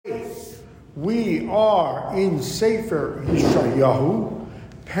We are in Sefer Yeshayahu,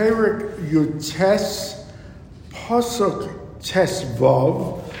 Perek Yutes, Pasuk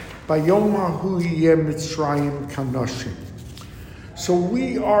Tesvav, Bayom Hahu Yeh Mitzrayim Kanoshim. So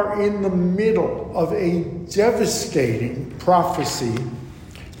we are in the middle of a devastating prophecy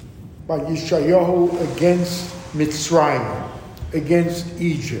by Yeshayahu against Mitzrayim, against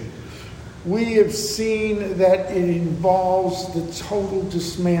Egypt. We have seen that it involves the total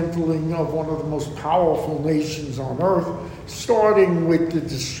dismantling of one of the most powerful nations on earth, starting with the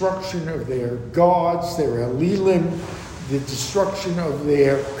destruction of their gods, their Elilim, the destruction of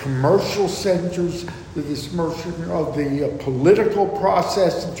their commercial centers, the destruction of the political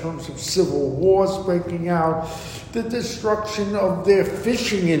process in terms of civil wars breaking out, the destruction of their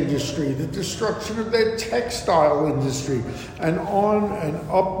fishing industry, the destruction of their textile industry, and on and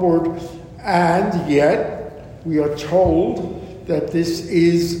upward. And yet, we are told that this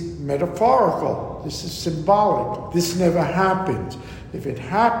is metaphorical. This is symbolic. This never happened. If it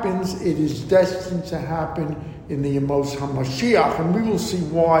happens, it is destined to happen in the Yemos HaMashiach, and we will see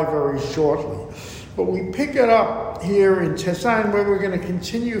why very shortly. But we pick it up here in Tesan, where we're going to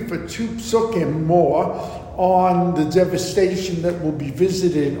continue for 2 psukim more on the devastation that will be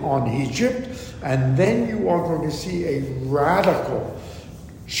visited on Egypt, and then you are going to see a radical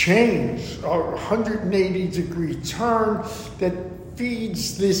change, a 180-degree turn that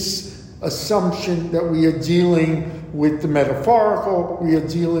feeds this assumption that we are dealing with the metaphorical, we are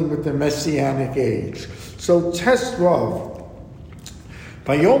dealing with the Messianic age. So Tesvav,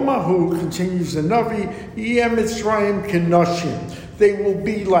 Bayomahu, continues the Navi, Yeh Mitzrayim Kenoshim. They will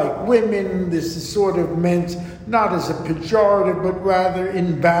be like women. This is sort of meant not as a pejorative, but rather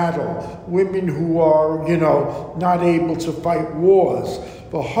in battle. Women who are, not able to fight wars.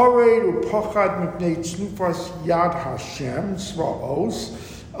 V'hared upachad mipnei tzlufas yad Hashem tzvaos,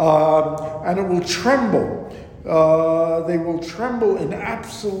 and it will tremble. They will tremble in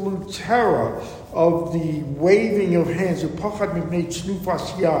absolute terror of the waving of hands. Upachad mipnei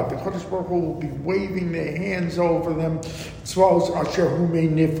tzlufas yad. The Kadosh Baruch Hu will be waving their hands over them. Tzvaos asher hu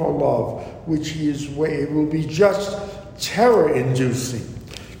meinif alav, which he is waving. It will be just terror-inducing.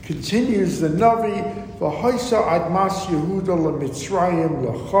 Continues the Navi, V'haisa admas Yehuda leMitzrayim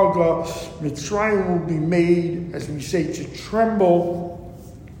lechaga. Mitzrayim will be made, as we say, to tremble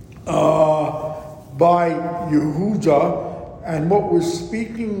by Yehuda. And what we're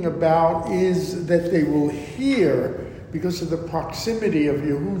speaking about is that they will hear, because of the proximity of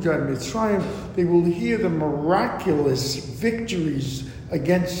Yehuda and Mitzrayim, they will hear the miraculous victories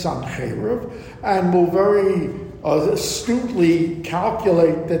against Sancheriv, and will very astutely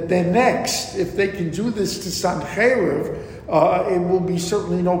calculate that they're next. If they can do this to Sancheriv, it will be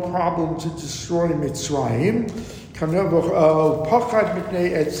certainly no problem to destroy Mitzrayim.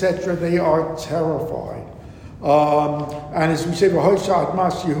 Etc. They are terrified. And as we say,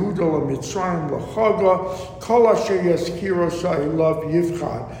 Admas Yehuda leMitzrayim lechaga, kol asher yaskiro sha'ilav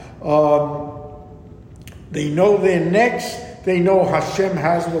yivchad. They know they're next. They know Hashem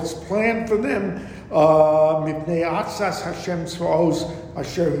has what's planned for them. Mipnei atzas Hashem tzvaos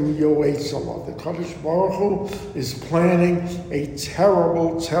asher hu yoetz alav. The Kadosh Baruch Hu is planning a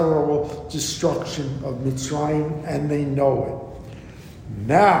terrible, terrible destruction of Mitzrayim, and they know it.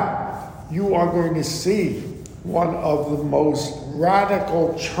 Now, you are going to see one of the most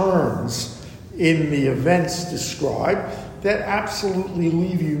radical turns in the events described that absolutely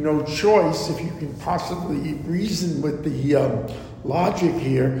leave you no choice, if you can possibly reason with the logic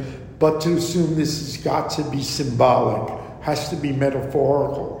here, but to assume this has got to be symbolic, has to be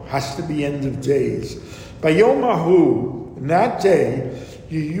metaphorical, has to be end of days. Bayomahu, in that day,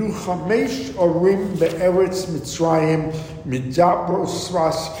 Yiyu chamesh orim be'eretz Mitzrayim midabros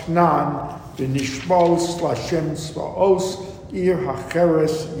svas Knan v'nishmos l'Hashem tzvaos ir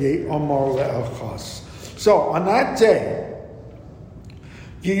hacheres ye'omar le'achas. So on that day,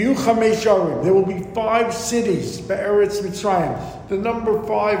 Yiyu chamesh orim, there will be 5 cities be'eretz Mitzrayim. The number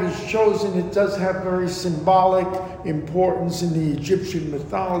 5 is chosen. It does have very symbolic importance in the Egyptian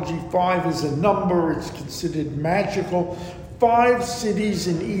mythology. 5 is a number. It's considered magical. 5 cities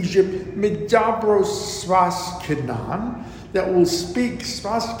in Egypt, Midabros Svas Kenan, that will speak.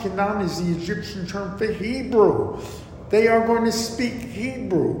 Svas Kenan is the Egyptian term for Hebrew. They are going to speak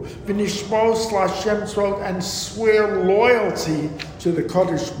Hebrew, V'nishmos l'Hashem tzvaot, and swear loyalty to the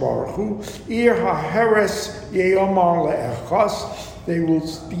Kadosh Baruch Hu. Ir hacheres ye'omar le'echas. They will.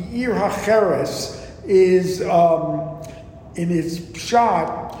 The Ir hacheres is in its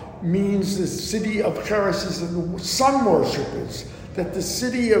pshat means the city of Cheres is the sun worshippers. That the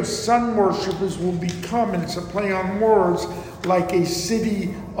city of sun worshippers will become, and it's a play on words, like a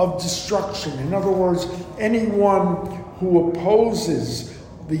city of destruction. In other words, anyone who opposes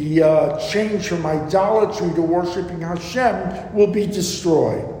the change from idolatry to worshiping Hashem will be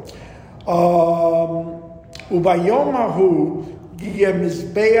destroyed. Ubayomahu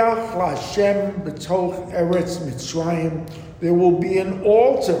mizbeach laHashem b'toch eretz Mitzrayim. There will be an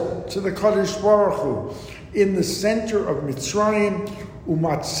altar to the Kadosh Baruch Hu in the center of Mitzrayim,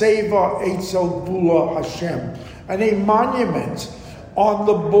 umatseva eitzel bula Hashem, and a monument on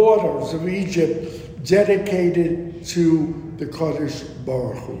the borders of Egypt dedicated to the Kadosh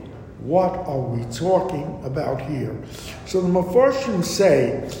Baruch Hu. What are we talking about here? So the Mefarshim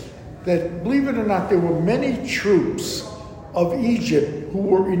say that, believe it or not, there were many troops of Egypt who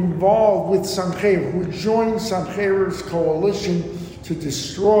were involved with Sancheir, who joined Sancheir's coalition to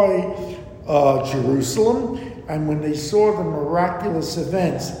destroy Jerusalem. And when they saw the miraculous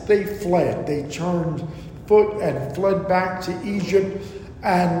events, they fled. They turned foot and fled back to Egypt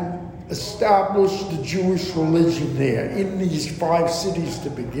and established the Jewish religion there in these 5 cities to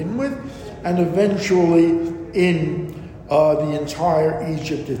begin with, and eventually in the entire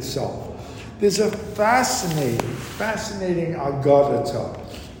Egypt itself. There's a fascinating Agadata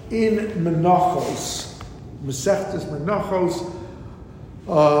in Menachos, Masechtas Menachos,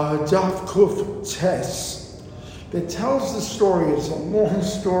 Daf Kuf Tes, that tells the story. It's a long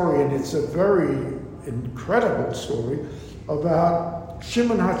story, and it's a very incredible story about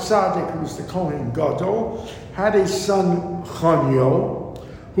Shimon HaTzadik, who's the Kohen Gadol, had a son, Chanyo,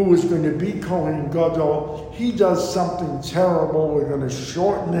 who was going to be Kohen Gadol. He does something terrible. We're going to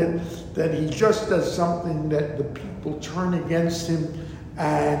shorten it, that he just does something that the people turn against him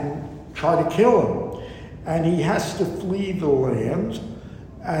and try to kill him. And he has to flee the land.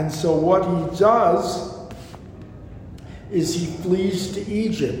 And so what he does is he flees to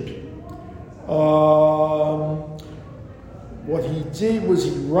Egypt. What he did was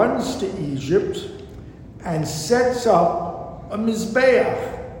he runs to Egypt and sets up a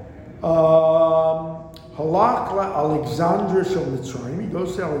Mizbeach. Halak Alexandria shel Mitzrayim. He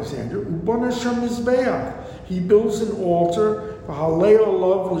goes to Alexandria. Ubana shel Mizbeach. He builds an altar for Halei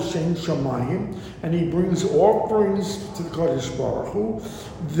Olav l'Shem Shamayim, and he brings offerings to the Kadosh Baruch Hu.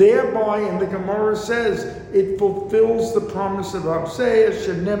 Thereby, and the Gemara says, it fulfills the promise of Hosea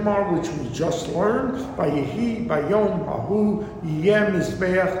Shenemar, which we just learned, by Yehi, by Yom Hahu, Yeh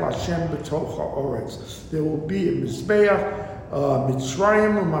Mizbeach l'Hashem b'toch ha'oretz. There will be a Mizbeach,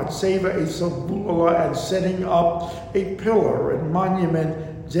 Mitzrayim u'matzeva esav bula, and setting up a pillar and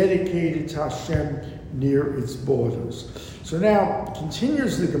monument dedicated to Hashem near its borders. So now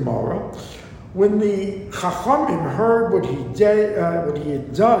continues the Gemara. When the Chachamim heard what he had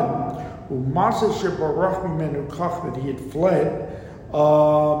done, that he had fled,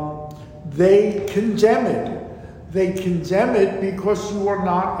 they condemn it. They condemn it because you are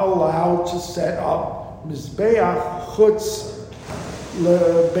not allowed to set up Mizbeach Chutz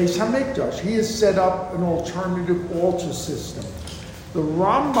Beis Hamikdash. He has set up an alternative altar system. The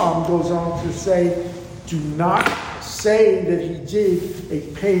Rambam goes on to say, do not say that he did a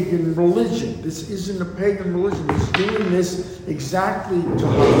pagan religion. This isn't a pagan religion. He's doing this exactly to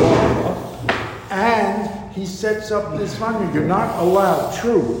Halacha, and he sets up this monument. You're not allowed,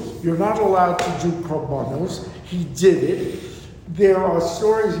 you're not allowed to do korbanos. He did it. There are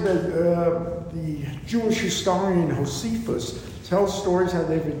stories about the Jewish historian Josephus tells stories how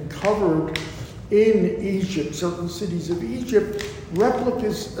they've uncovered in Egypt, certain cities of Egypt,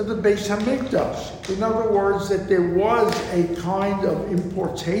 replicas of the Beis Hamikdash. In other words, that there was a kind of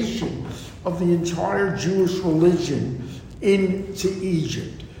importation of the entire Jewish religion into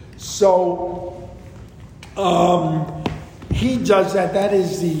Egypt. So he does that. That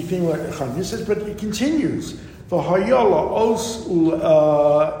is the thing what Chaim says, but it continues. For Hayala os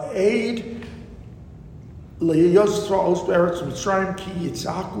aid Le'yosra os be'eretz Mitzrayim ki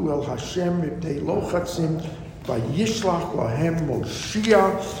yitzaku el Hashem mipnei lochatzim vayishlach lahem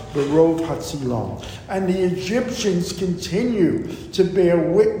Moshiach berov hatzilam. And the Egyptians continue to bear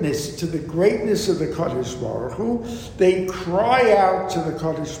witness to the greatness of the Kadosh Baruch Hu. They cry out to the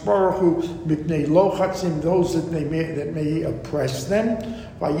Kadosh Baruch Hu mipnei lochatzim, those that may oppress them.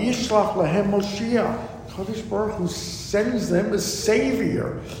 Vayishlach lahem Moshiach. Kadosh Baruch Hu sends them a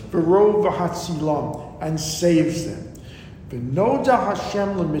savior, berov hatzilam, and saves them. V'noda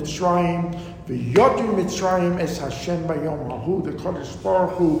Hashem leMitzrayim, v'yodu Mitzrayim es Hashem bayom hahu. The Kadosh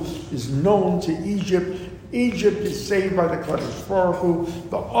Baruch Hu is known to Egypt. Egypt is saved by the Kadosh Baruch Hu.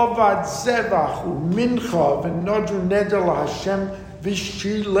 V'ovad zevach u'mincha v'nodu neder laHashem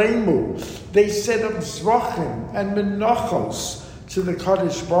v'shilemu. They set up zvachim and menachos to the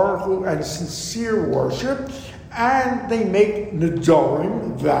Kadosh Baruch Hu and sincere worship, And they make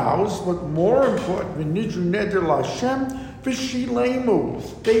nedarim, vows, but more important, v'nidru neder l'Hashem v'shilemu.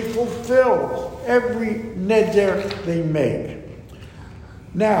 They fulfill every neder they make.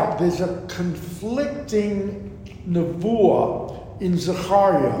 Now, there's a conflicting nevuah in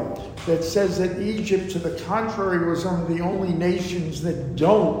Zechariah that says that Egypt, to the contrary, was one of the only nations that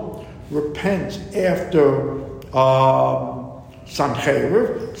don't repent after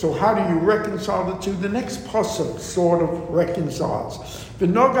Sancheriv. So how do you reconcile the two? The next pasuk sort of reconciles.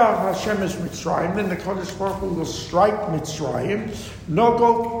 V'nogav Hashem es Mitzrayim, then the Kadosh Baruch Hu will strike Mitzrayim.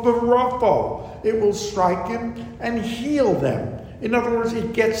 Nogo b'rafo, it will strike him and heal them. In other words,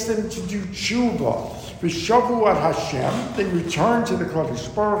 it gets them to do tshuva. V'shavu ad Hashem, they return to the Kadosh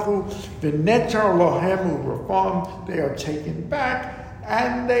Baruch Hu. V'netar lohem u'rafam, they are taken back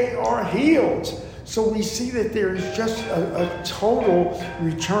and they are healed. So we see that there is just a total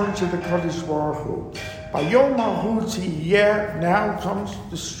return to the Kadosh Baruch Hu. Bayom Mahu Tiyeh, now comes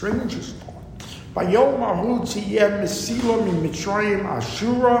the strangest part. Bayom Mahu Tiyeh Mesila mi Mitzrayim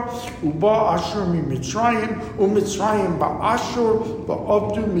Ashura, Uba Ashur mi Mitzrayim, Mitzrayim ba'Ashur,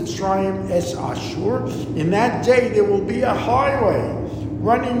 ba'Avdu Mitzrayim es Ashur. In that day there will be a highway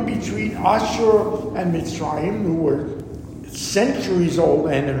running between Ashur and Mitzrayim, who were centuries-old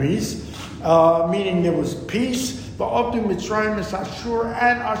enemies, meaning there was peace. Ba'Avdu Mitzrayim es Ashur,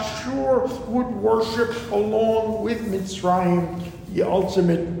 and Ashur would worship along with Mitzrayim, the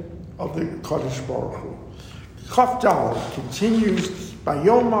ultimate of the Kadosh Baruch Hu. Chafdal continues,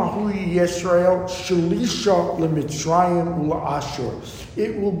 Bayom Mahu Yisrael Shalisha leMitzrayim uLaAshur.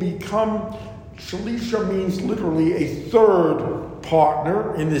 It will become, Shalisha means literally a third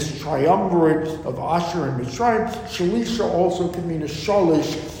partner in this triumvirate of Ashur and Mitzrayim. Shalisha also can mean a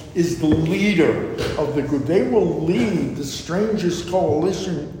shalish is the leader of the group. They will lead the strangest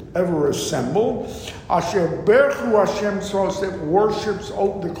coalition ever assembled. Asher Berchu Hashem says that worships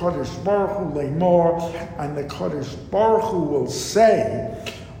the Kadosh Baruch Hu Lemor, and the Kadosh Baruch Hu will say,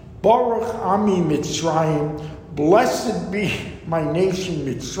 Baruch Ami Mitzrayim, blessed be my nation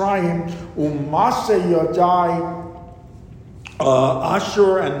Mitzrayim, Umase Yadai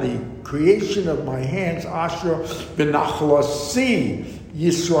Ashur, and the creation of my hands Ashur, V'nachlasi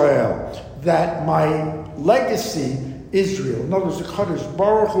Yisrael, that my legacy Israel. In other words, the Kadosh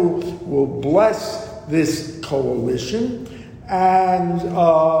Baruch Hu will bless this coalition, and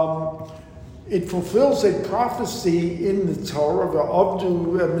it fulfills a prophecy in the Torah.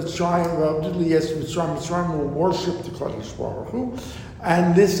 Mitzrayim will worship the Kadosh Baruch Hu,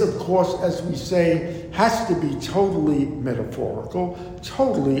 and this, of course, as we say, has to be totally metaphorical,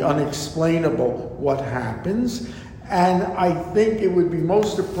 totally unexplainable what happens. And I think it would be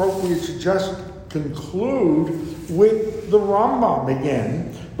most appropriate to just conclude with the Rambam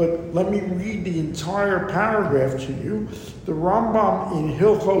again. But let me read the entire paragraph to you. The Rambam in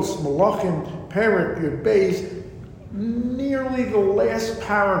Hilchos Malachim, Perek Yud Beis, nearly the last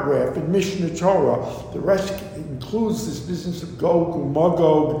paragraph in Mishnah Torah. The rest includes this business of Gog and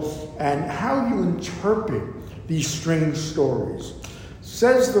Magog and how you interpret these strange stories.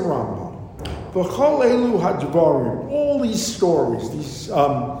 Says the Rambam, V'chol elu hadvarim, all these stories, these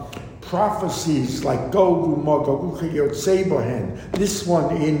prophecies like Gog and Magog, this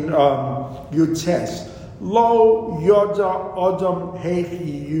one in Yutes, Lo yoda adam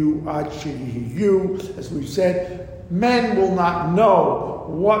heichiyu ad shehiyu, as we've said, men will not know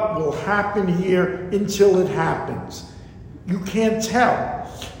what will happen here until it happens. You can't tell.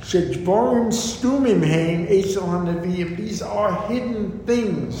 Shedvarim stumim hein esel hanaviyim. These are hidden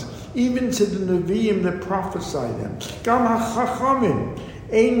things, even to the Nevi'im that prophesy them. Gam hachachamim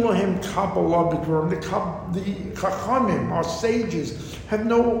ein lohem kabbalah b'dvarim. The chachamim, our sages, have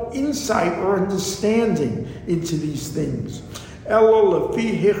no insight or understanding into these things. Elo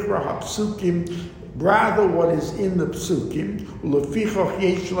lefi hichra hapsukim, rather what is in the psukim. Lefichach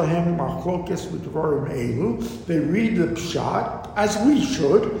yesh lahem machlokes b'dvarim elu. They read the pshat, as we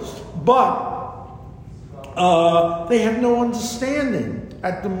should, but they have no understanding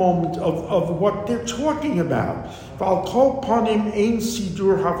at the moment of what they're talking about. Val kol panim ein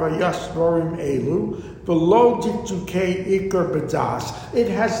sidur havayas dvarim elu. It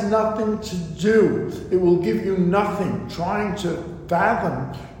has nothing to do. It will give you nothing trying to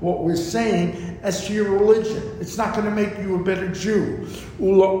fathom what we're saying as to your religion. It's not going to make you a better Jew.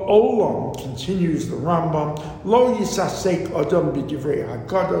 Ula olam, continues the Rambam, lo yisasek adam b'divrei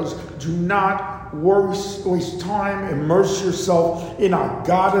haggados. Do not waste time, immerse yourself in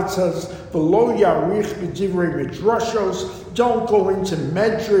Agadatas. V'lo yarich b'divrei midrashos. Don't go into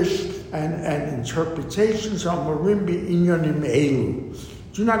medrash and interpretations on marimbi inyanim elu.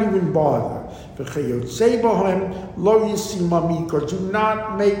 Do not even bother. Do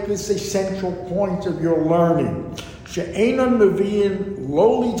not make this a central point of your learning. It's not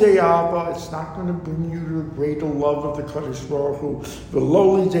going to bring you to a greater love of the Kadosh Baruch Hu,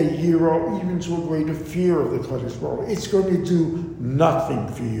 even to a greater fear of the Kadosh Baruch Hu. It's going to do nothing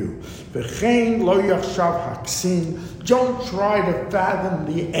for you. Don't try to fathom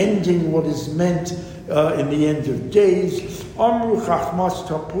the ending, what is meant in the end of days.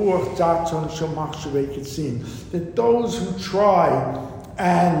 That those who try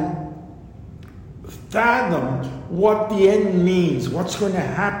and fathom what the end means, what's going to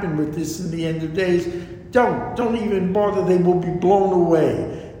happen with this in the end of days, don't even bother. They will be blown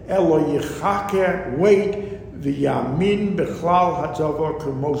away. Wait.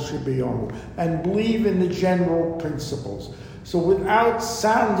 And believe in the general principles. So without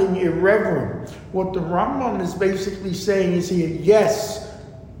sounding irreverent, what the Rambam is basically saying is here, yes,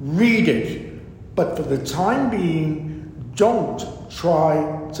 read it, but for the time being, don't try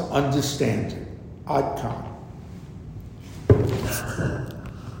to understand it. Ad Kan.